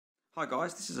Hi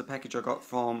guys, this is a package I got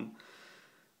from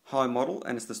HiModel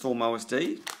and it's the Storm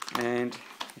OSD, and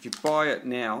if you buy it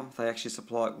now they actually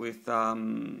supply it with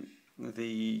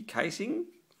the casing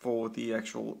for the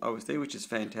actual OSD, which is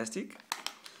fantastic.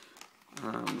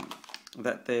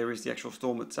 That there is the actual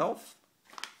Storm itself.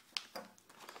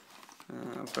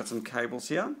 I've got some cables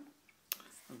here.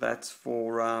 That's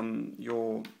for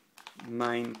your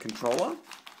main controller.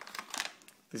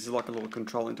 This is like a little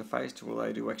control interface to allow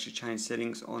you to actually change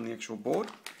settings on the actual board.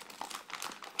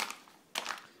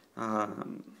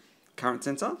 Current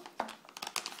sensor.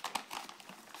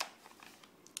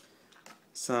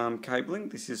 Some cabling.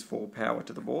 This is for power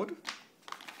to the board.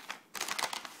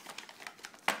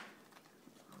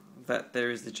 That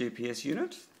there is the GPS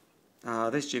unit.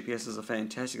 These GPSs are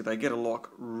fantastic. They get a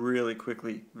lock really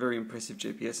quickly. Very impressive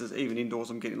GPSs. Even indoors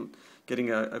I'm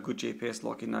getting a good GPS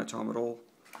lock in no time at all.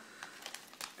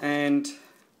 And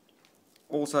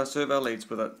also servo leads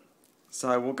with it.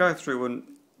 So we'll go through and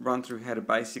run through how to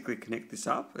basically connect this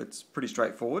up. It's pretty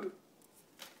straightforward.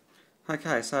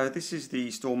 Okay, so this is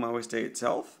the Storm OSD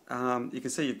itself. You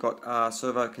can see you've got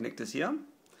servo connectors here,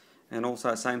 and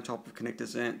also same type of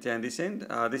connectors down this end.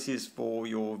 This is for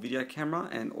your video camera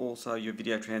and also your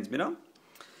video transmitter.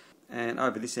 And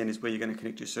over this end is where you're going to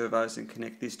connect your servos and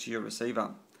connect this to your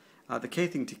receiver. The key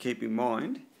thing to keep in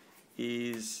mind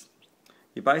is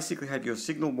you basically have your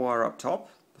signal wire up top.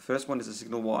 The first one is a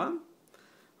signal wire,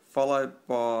 followed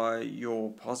by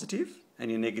your positive and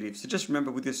your negative. So just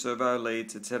remember with your servo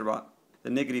leads, etc., the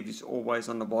negative is always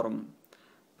on the bottom,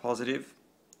 positive,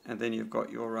 and then you've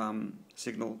got your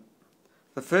signal.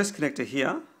 The first connector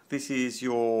here, this is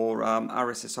your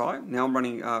RSSI. Now I'm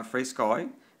running FreeSky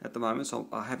at the moment, so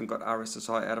I haven't got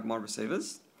RSSI out of my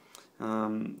receivers. So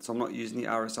I'm not using the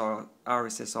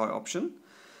RSSI option.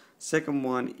 Second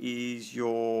one is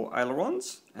your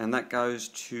ailerons, and that goes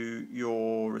to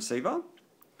your receiver.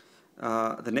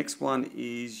 The next one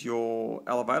is your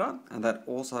elevator, and that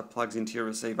also plugs into your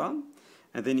receiver.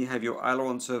 And then you have your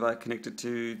aileron servo connected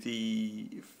to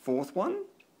the fourth one,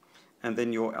 and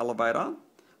then your elevator,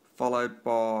 followed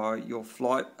by your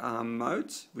flight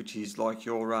modes, which is like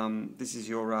your this is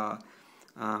your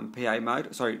PA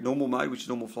mode, sorry, normal mode, which is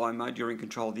normal flying mode. You're in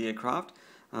control of the aircraft.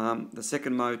 The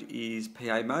second mode is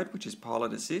PA mode, which is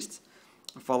pilot assist,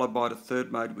 followed by the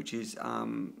third mode, which is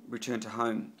return to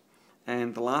home.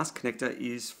 And the last connector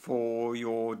is for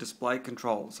your display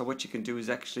control. So what you can do is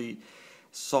actually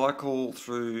cycle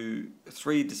through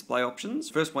 3 display options.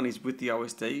 First one is with the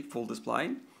OSD, full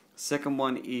display. Second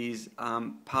one is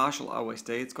partial OSD.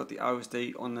 It's got the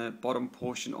OSD on the bottom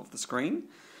portion of the screen.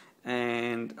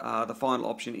 And the final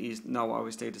option is no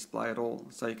OSD display at all.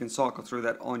 So you can cycle through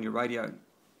that on your radio.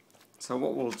 So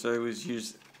what we'll do is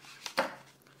use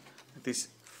this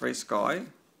FreeSky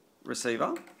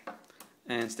receiver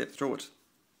and step through it.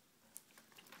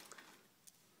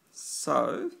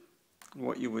 So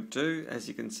what you would do, as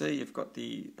you can see, you've got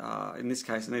the, in this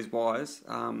case, in these wires,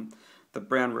 the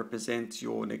brown represents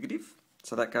your negative.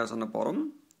 So that goes on the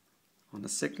bottom, on the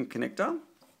second connector.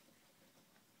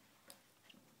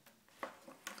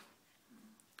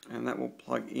 And that will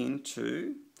plug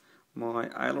into my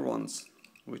ailerons,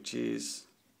 which is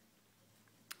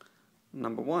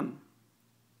number 1.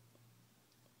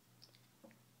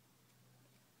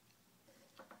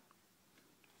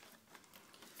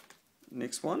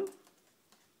 Next one,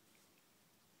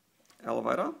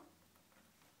 elevator,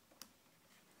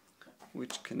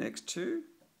 which connects to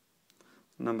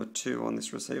number 2 on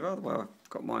this receiver, the way I've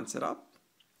got mine set up.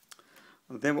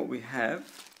 And then what we have,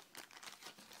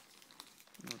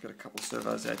 I've got a couple of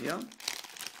servos out here.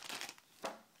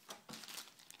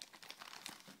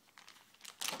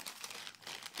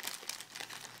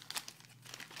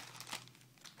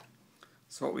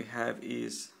 So what we have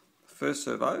is the first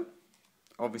servo,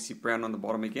 obviously brown on the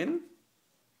bottom again,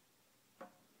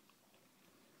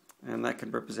 and that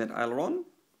can represent aileron,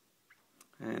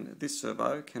 and this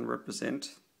servo can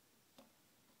represent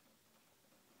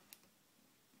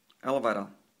elevator.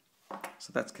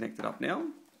 So that's connected up now.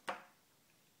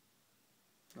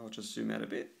 I'll just zoom out a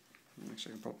bit.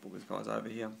 Actually, I can probably put these guys over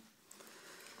here.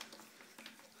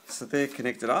 So they're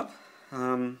connected up.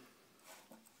 And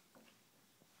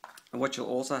what you'll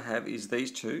also have is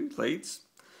these 2 leads.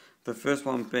 The first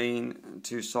one being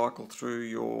to cycle through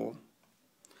your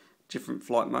different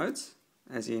flight modes,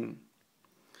 as in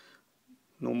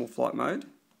normal flight mode,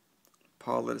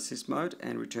 pilot assist mode,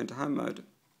 and return to home mode.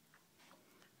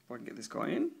 If I can get this guy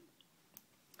in,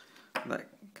 that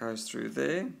goes through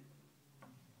there.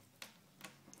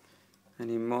 And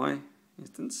in my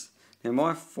instance, now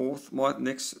my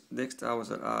next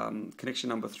connection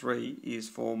number 3 is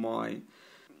for my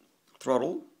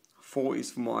throttle, 4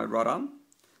 is for my rudder.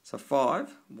 So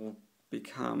 5 will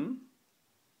become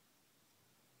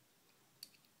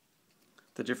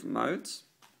the different modes.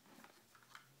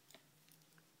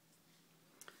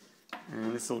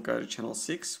 And this will go to channel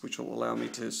 6, which will allow me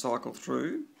to cycle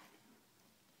through.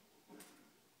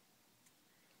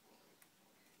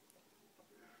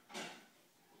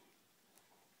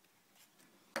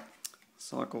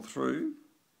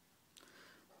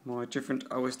 My different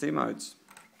OSD modes.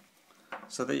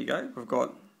 So there you go. We've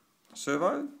got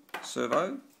servo.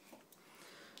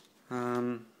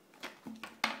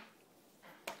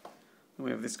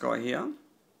 We have this guy here.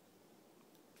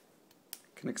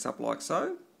 Connects up like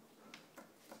so.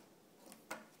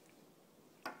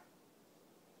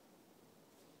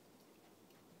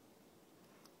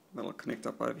 That'll connect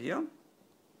up over here.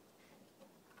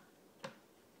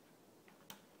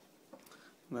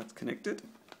 That's connected.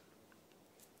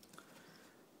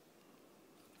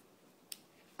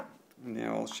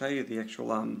 Now I'll show you the actual,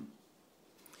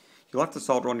 you'll have to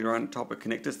solder on your own type of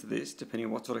connectors to this, depending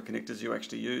on what sort of connectors you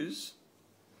actually use.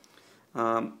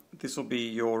 This will be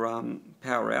your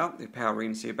power out, the power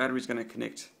in, so your battery is going to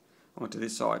connect onto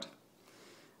this side.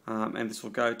 And this will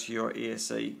go to your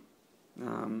ESC.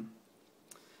 And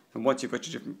once you've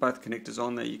got your both connectors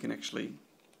on there, you can actually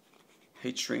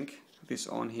heat shrink this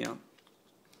on here.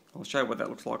 I'll show you what that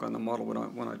looks like on the model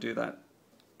when I do that.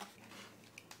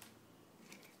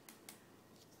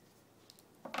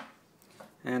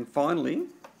 And finally,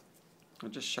 I'll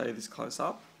just show you this close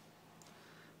up.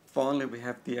 Finally, we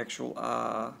have the actual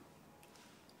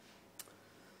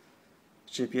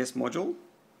GPS module.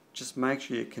 Just make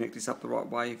sure you connect this up the right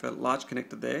way. You've got a large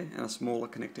connector there and a smaller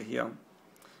connector here.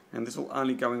 And this will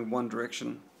only go in one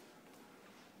direction.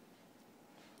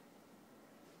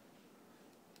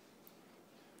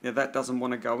 Now that doesn't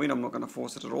want to go in, I'm not going to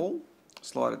force it at all.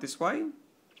 Slide it this way,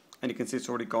 and you can see it's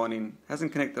already gone in.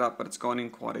 Hasn't connected up, but it's gone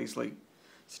in quite easily.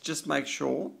 So just make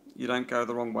sure you don't go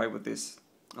the wrong way with this,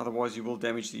 otherwise you will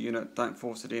damage the unit. Don't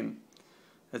force it in.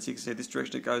 As you can see, this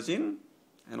direction it goes in,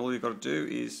 and all you've got to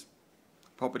do is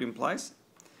pop it in place,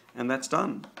 and that's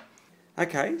done.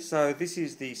 Okay, so this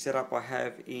is the setup I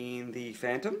have in the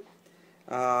Phantom.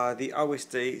 The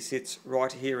OSD sits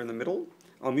right here in the middle.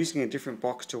 I'm using a different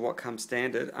box to what comes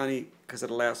standard, only because it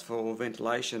allows for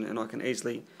ventilation, and I can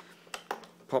easily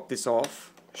pop this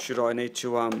off should I need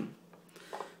to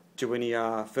do any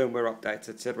firmware updates,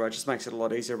 etc. It just makes it a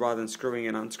lot easier rather than screwing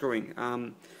and unscrewing.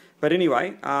 But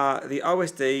anyway, the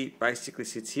OSD basically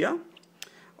sits here.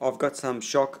 I've got some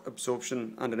shock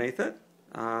absorption underneath it,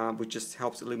 which just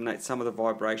helps eliminate some of the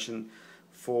vibration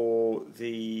for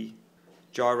the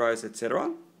gyros,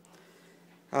 etc.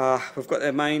 We've got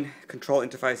our main control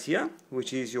interface here,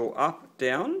 which is your up,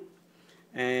 down,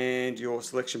 and your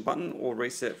selection button or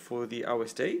reset for the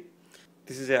OSD.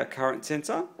 This is our current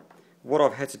sensor. What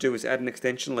I've had to do is add an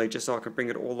extension lead just so I could bring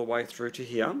it all the way through to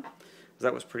here.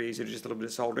 That was pretty easy, just a little bit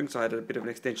of soldering, so I added a bit of an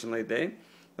extension lead there.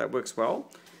 That works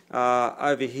well.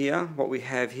 Over here, what we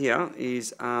have here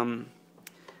is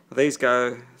these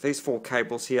 4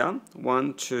 cables here,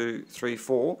 1, 2, 3,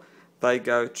 4, they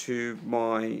go to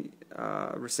my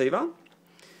receiver.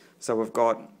 So we've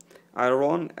got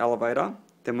aileron, elevator,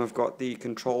 then we've got the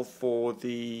control for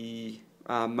the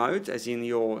modes, as in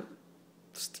your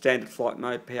standard flight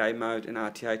mode, PA mode and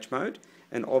RTH mode,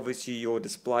 and obviously your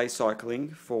display cycling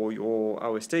for your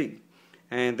OSD.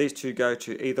 And these two go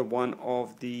to either one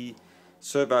of the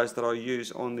servos that I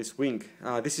use on this wing.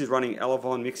 This is running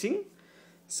Elevon mixing,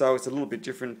 so it's a little bit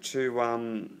different to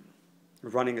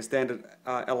running a standard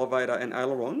elevator and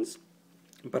ailerons,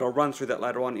 but I'll run through that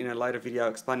later on in a later video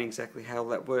explaining exactly how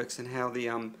that works and how the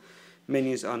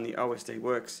menus on the OSD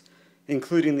works,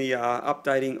 including the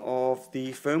updating of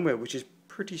the firmware, which is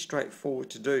pretty straightforward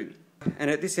to do.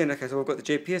 And at this end, okay, so we've got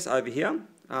the GPS over here.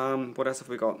 What else have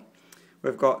we got?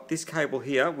 We've got this cable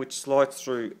here, which slides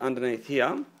through underneath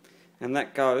here, and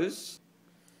that goes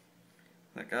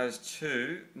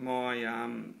to my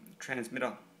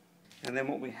transmitter. And then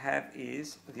what we have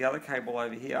is the other cable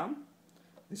over here,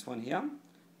 this one here,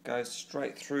 goes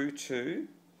straight through to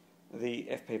the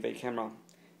FPV camera.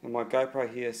 And my GoPro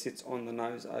here sits on the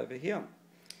nose over here.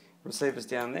 Receiver's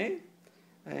down there,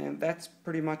 and that's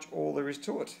pretty much all there is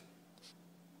to it.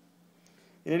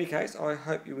 In any case, I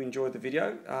hope you enjoyed the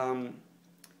video.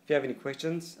 If you have any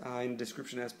questions, in the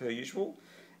description as per usual,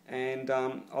 and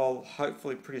I'll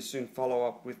hopefully pretty soon follow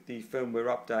up with the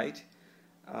firmware update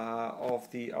of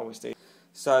the OSD.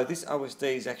 So this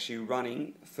OSD is actually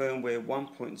running firmware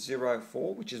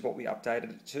 1.04, which is what we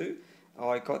updated it to.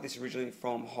 I got this originally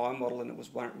from HiModel, and it was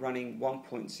running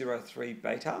 1.03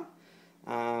 beta.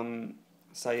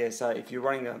 So yeah, so if you're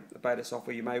running a beta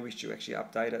software, you may wish to actually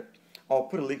update it. I'll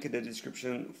put a link in the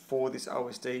description for this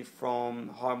OSD from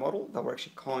HiModel. They were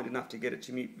actually kind enough to get it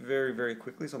to me very, very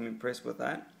quickly, so I'm impressed with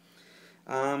that.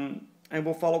 And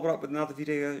we'll follow it up with another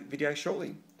video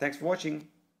shortly. Thanks for watching.